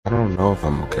I don't know if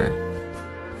I'm okay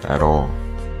at all.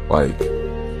 Like,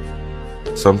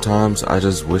 sometimes I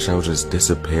just wish I would just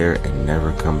disappear and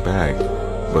never come back.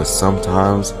 But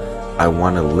sometimes I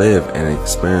want to live and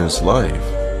experience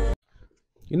life.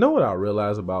 You know what I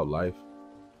realize about life?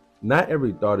 Not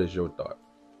every thought is your thought.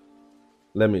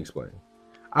 Let me explain.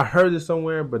 I heard this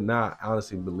somewhere, but now I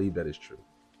honestly believe that it's true.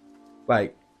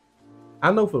 Like,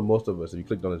 I know for most of us, if you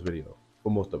clicked on this video,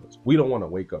 for most of us, we don't want to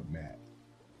wake up mad.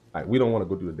 Like, we don't want to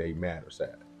go through the day mad or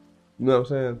sad. You know what I'm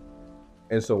saying?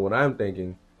 And so when I'm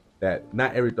thinking that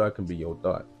not every thought can be your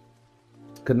thought,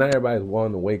 because not everybody's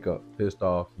wanting to wake up pissed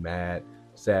off, mad,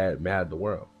 sad, mad at the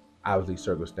world. Obviously,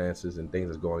 circumstances and things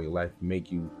that's going on in your life make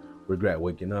you regret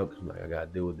waking up because like, I got to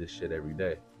deal with this shit every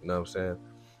day. You know what I'm saying?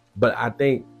 But I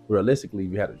think realistically,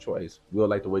 if you had a choice, we would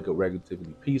like to wake up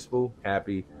relatively peaceful,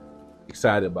 happy,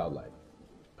 excited about life.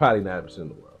 Probably 90% of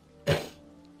the world.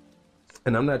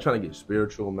 And I'm not trying to get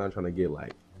spiritual. I'm not trying to get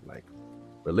like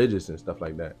religious and stuff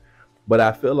like that. But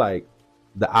I feel like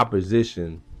the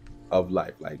opposition of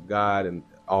life, like God and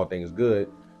all things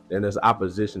good, then there's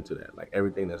opposition to that. Like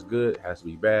everything that's good has to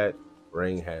be bad.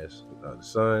 Rain has the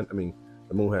sun. I mean,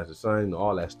 the moon has the sun.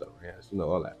 All that stuff. It has,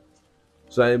 all that.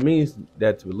 So it means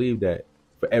that to believe that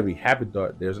for every happy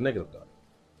thought, there's a negative thought.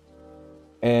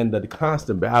 And the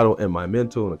constant battle in my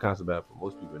mental and the constant battle for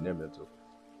most people in their mental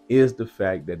is the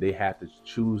fact that they have to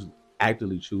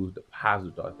actively choose the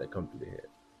positive thoughts that come through their head,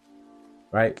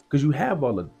 right? Because you have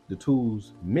all of the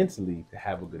tools mentally to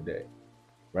have a good day,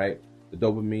 right? The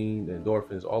dopamine, the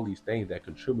endorphins, all these things that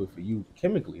contribute for you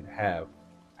chemically to have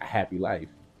a happy life.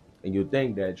 And you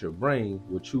think that your brain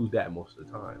will choose that most of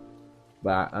the time.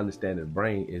 But I understand that the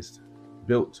brain is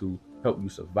built to help you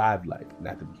survive life,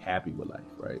 not to be happy with life,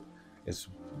 right? It's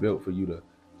built for you to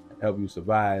help you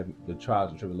survive the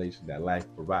trials and tribulations that life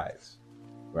provides,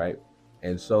 right?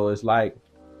 And so it's like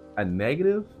a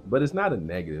negative, but it's not a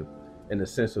negative in the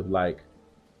sense of like,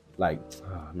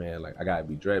 oh man, like I gotta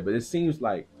be dread. But it seems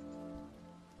like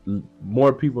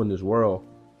more people in this world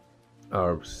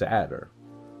are sadder,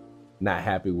 not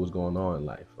happy with what's going on in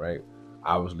life, right?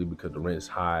 Obviously because the rent's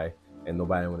high and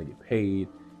nobody want to get paid,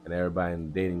 and everybody in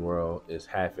the dating world is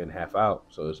half in, half out.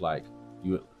 So it's like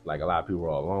like a lot of people are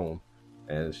all alone,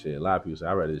 and shit. A lot of people say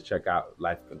I'd rather just check out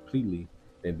life completely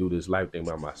than do this life thing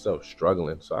by myself,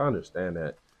 struggling. So I understand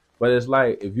that, but it's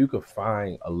like if you could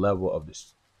find a level of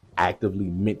this actively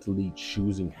mentally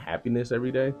choosing happiness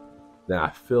every day, then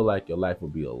I feel like your life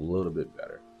would be a little bit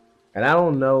better. And I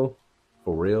don't know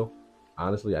for real.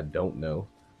 Honestly, I don't know.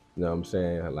 You know what I'm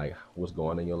saying? Like what's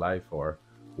going on in your life or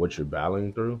what you're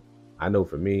battling through. I know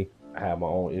for me, I have my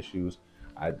own issues.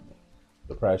 I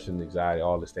depression, anxiety,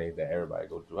 all these things that everybody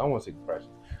goes through. I won't say depression.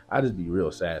 I just be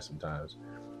real sad sometimes.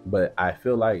 But I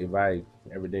feel like if I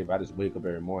every day, if I just wake up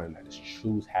every morning, I just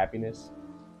choose happiness,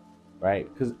 right?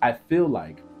 Because I feel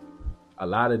like a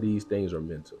lot of these things are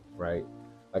mental, right?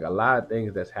 Like a lot of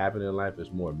things that's happening in life is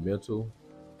more mental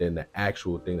than the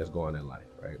actual thing that's going on in life,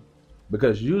 right?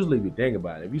 Because usually if you think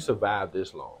about it, if you survive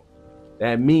this long,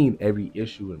 that means every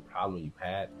issue and problem you've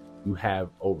had, you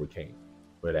have overcame.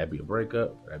 Whether that be a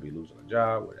breakup, whether that be losing a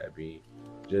job, whether that be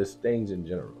just things in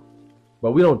general.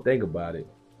 But we don't think about it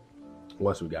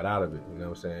once we got out of it, you know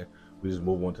what I'm saying? We just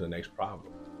move on to the next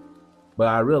problem. But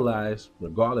I realize,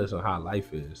 regardless of how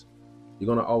life is, you're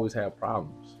gonna always have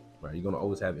problems, right? You're gonna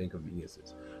always have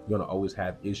inconveniences. You're gonna always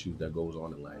have issues that goes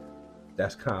on in life.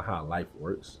 That's kind of how life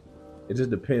works. It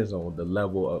just depends on the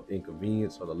level of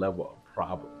inconvenience or the level of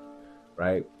problem,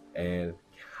 right? And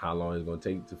how long it's gonna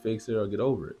take to fix it or get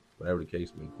over it, whatever the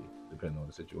case may be, depending on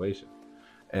the situation.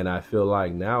 And I feel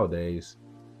like nowadays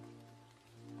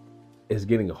it's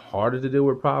getting harder to deal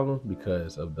with problems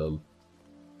because of the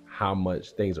how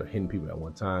much things are hitting people at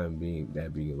one time, being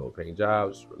low paying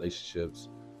jobs, relationships,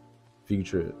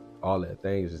 future, all that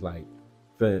things. It's like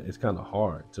it's kind of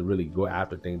hard to really go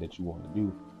after things that you want to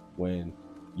do when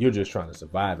you're just trying to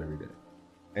survive every day.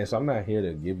 And so I'm not here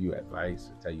to give you advice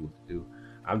and tell you what to do.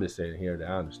 I'm just saying here that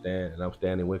I understand and I'm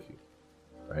standing with you,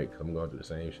 right? Because I'm going through the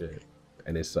same shit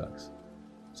and it sucks.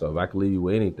 So if I could leave you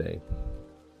with anything,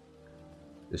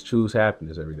 just choose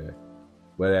happiness every day.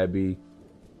 Whether that be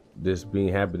just being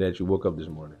happy that you woke up this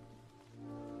morning.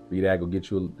 Be that I go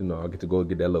get you, I get to go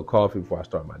get that little coffee before I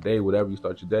start my day, whatever you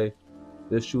start your day.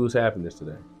 Just choose happiness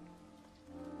today.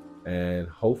 And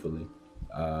hopefully,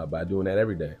 by doing that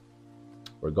every day,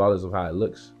 regardless of how it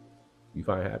looks, you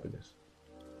find happiness.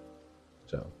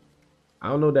 So I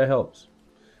don't know if that helps,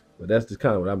 but that's just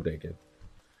kind of what I'm thinking.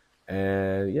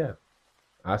 And yeah,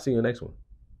 I'll see you in the next one.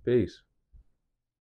 Peace.